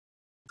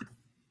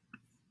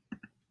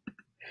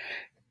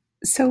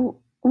So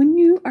when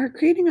you are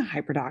creating a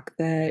HyperDoc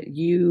that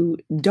you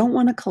don't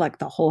want to collect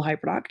the whole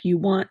HyperDoc, you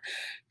want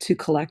to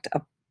collect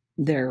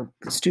their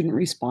student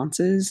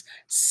responses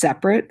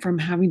separate from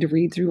having to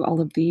read through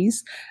all of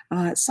these.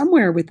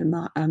 Somewhere within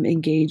the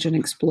engage and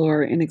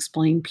explore and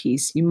explain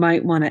piece, you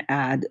might want to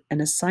add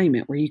an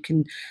assignment where you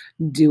can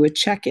do a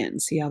check-in,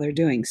 see how they're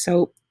doing.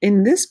 So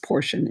in this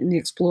portion, in the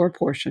explore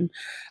portion,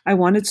 I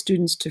wanted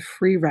students to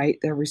free write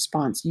their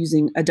response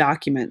using a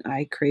document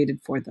I created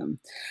for them.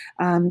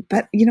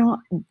 But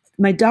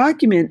my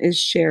document is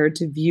shared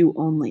to view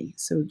only,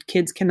 so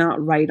kids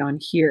cannot write on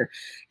here.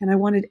 And I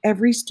wanted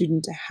every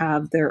student to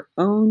have their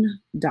own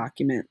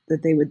document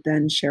that they would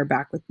then share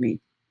back with me.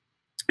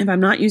 If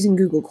I'm not using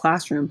Google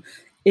Classroom,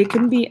 it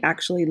can be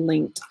actually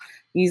linked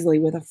easily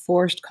with a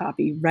forced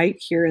copy right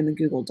here in the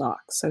Google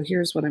Docs. So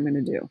here's what I'm going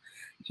to do.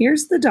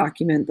 Here's the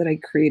document that I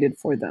created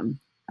for them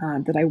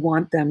that I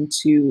want them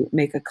to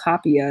make a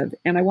copy of,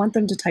 and I want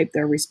them to type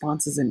their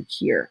responses in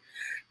here.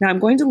 Now I'm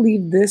going to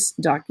leave this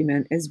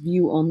document as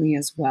view only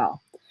as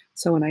well.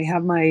 So when I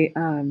have my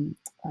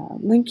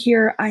link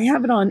here, I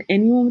have it on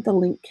anyone with a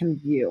link can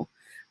view.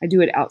 I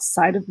do it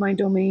outside of my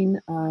domain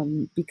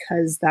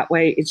because that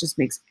way it just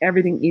makes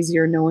everything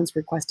easier. No one's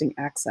requesting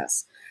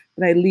access,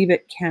 but I leave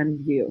it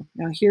can view.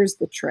 Now here's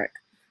the trick.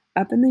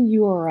 Up in the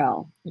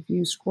URL, if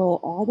you scroll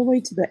all the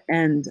way to the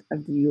end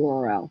of the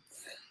URL,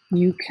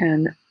 you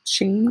can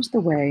change the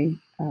way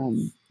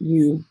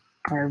you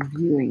are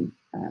viewing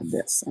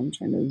this. I'm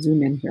trying to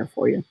zoom in here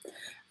for you.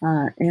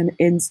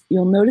 And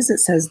you'll notice it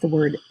says the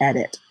word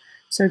edit.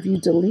 So if you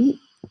delete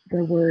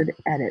the word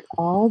edit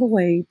all the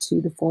way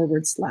to the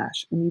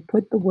 / and you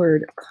put the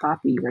word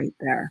copy right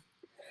there,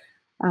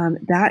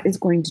 that is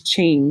going to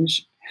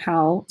change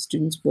how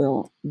students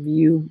will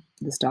view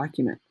this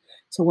document.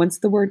 So once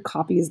the word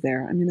copy is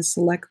there, I'm going to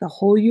select the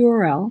whole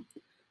URL.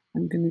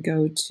 I'm going to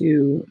go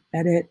to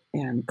edit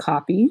and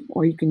copy,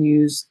 or you can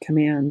use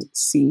Command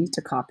C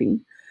to copy.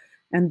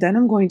 And then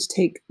I'm going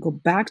to go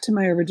back to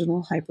my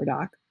original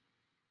HyperDoc.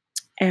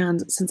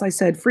 And since I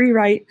said free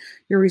write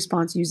your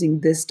response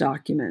using this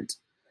document,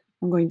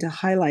 I'm going to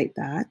highlight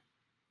that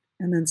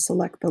and then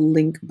select the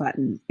link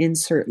button,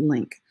 insert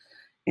link.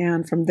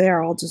 And from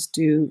there, I'll just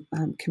do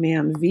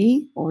Command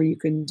V, or you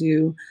can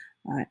do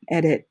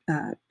edit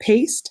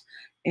paste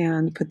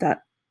and put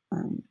that,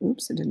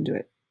 oops, I didn't do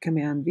it,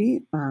 Command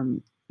V,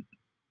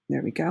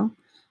 there we go.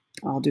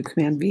 I'll do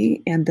Command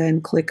V and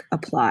then click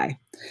apply.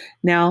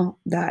 Now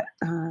that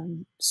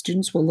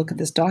students will look at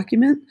this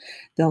document,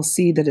 they'll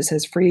see that it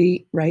says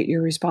free write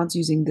your response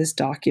using this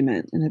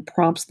document, and it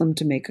prompts them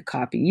to make a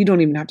copy. You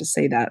don't even have to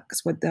say that,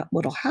 because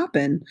what'll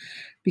happen,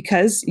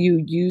 because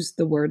you use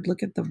the word,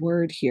 look at the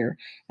word here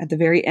at the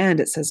very end,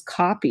 it says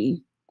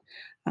copy.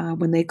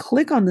 When they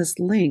click on this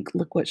link,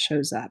 look what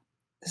shows up.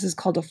 This is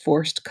called a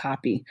forced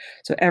copy.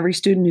 So every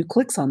student who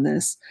clicks on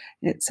this,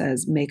 it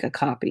says make a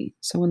copy.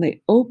 So when they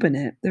open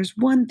it, there's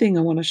one thing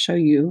I want to show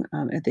you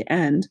at the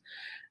end.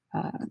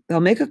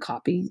 They'll make a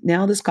copy.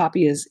 Now this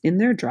copy is in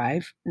their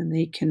drive and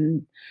they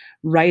can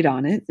write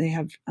on it. They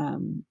have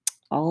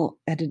all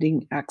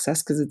editing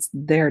access because it's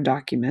their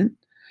document.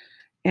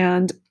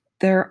 And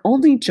their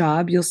only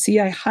job, you'll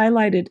see I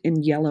highlighted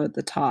in yellow at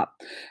the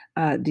top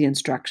the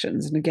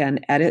instructions. And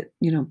again, edit,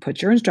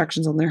 put your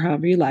instructions on there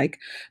however you like.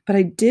 But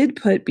I did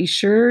put, be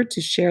sure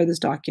to share this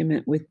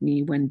document with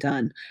me when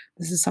done.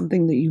 This is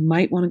something that you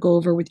might want to go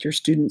over with your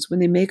students. When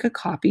they make a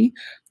copy,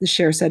 the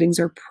share settings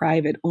are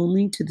private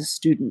only to the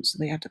students. So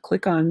they have to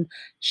click on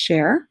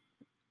share.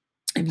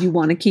 If you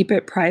want to keep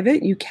it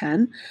private, you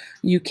can.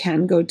 You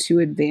can go to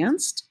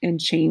advanced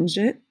and change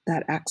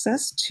that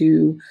access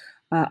to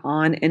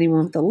on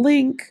anyone with a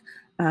link.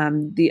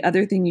 The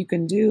other thing you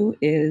can do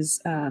is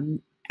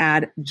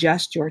add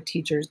just your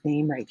teacher's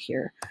name right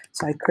here.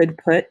 So I could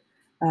put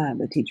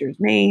the teacher's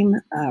name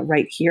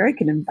right here. I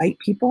can invite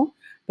people,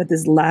 but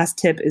this last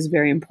tip is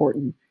very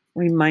important.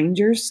 Remind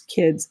your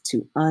kids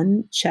to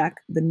uncheck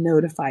the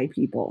notify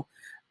people.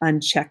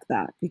 Uncheck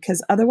that,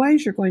 because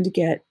otherwise you're going to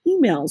get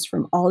emails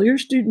from all your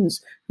students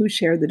who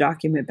share the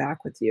document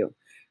back with you.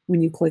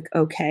 When you click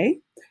OK,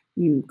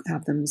 you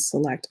have them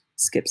select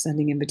skip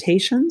sending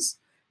invitations,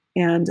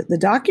 and the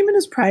document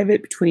is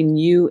private between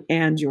you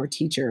and your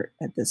teacher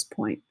at this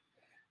point.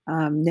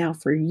 Now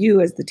for you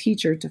as the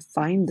teacher to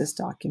find this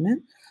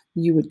document,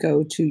 you would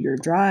go to your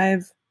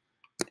drive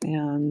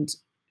and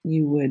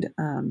you would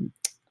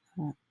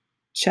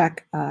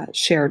check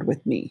shared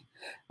with me.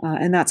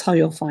 And that's how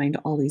you'll find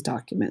all these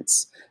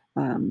documents.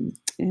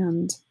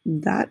 And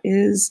that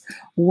is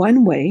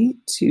one way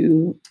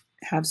to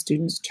have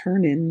students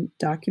turn in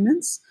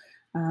documents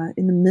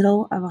in the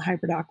middle of a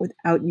HyperDoc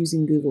without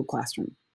using Google Classroom.